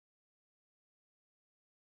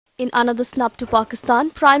In another snub to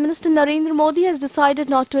Pakistan, Prime Minister Narendra Modi has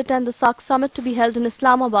decided not to attend the SAARC summit to be held in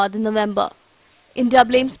Islamabad in November. India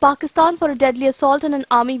blames Pakistan for a deadly assault on an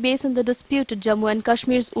army base in the disputed Jammu and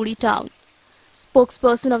Kashmir's Uri town.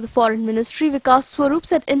 Spokesperson of the Foreign Ministry, Vikas Swarup,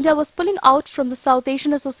 said India was pulling out from the South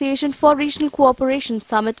Asian Association for Regional Cooperation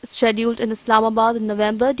summit scheduled in Islamabad in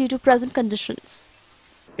November due to present conditions.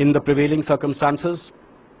 In the prevailing circumstances,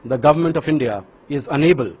 the Government of India is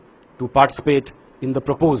unable to participate in the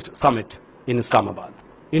proposed summit in Islamabad.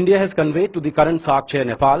 India has conveyed to the current SAARC chair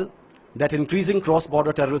Nepal that increasing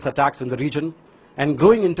cross-border terrorist attacks in the region and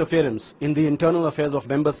growing interference in the internal affairs of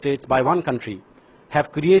member states by one country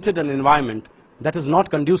have created an environment that is not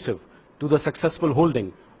conducive to the successful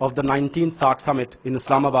holding of the 19th SAARC summit in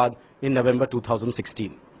Islamabad in November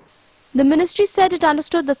 2016. The ministry said it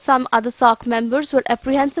understood that some other SAARC members were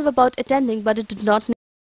apprehensive about attending, but it did not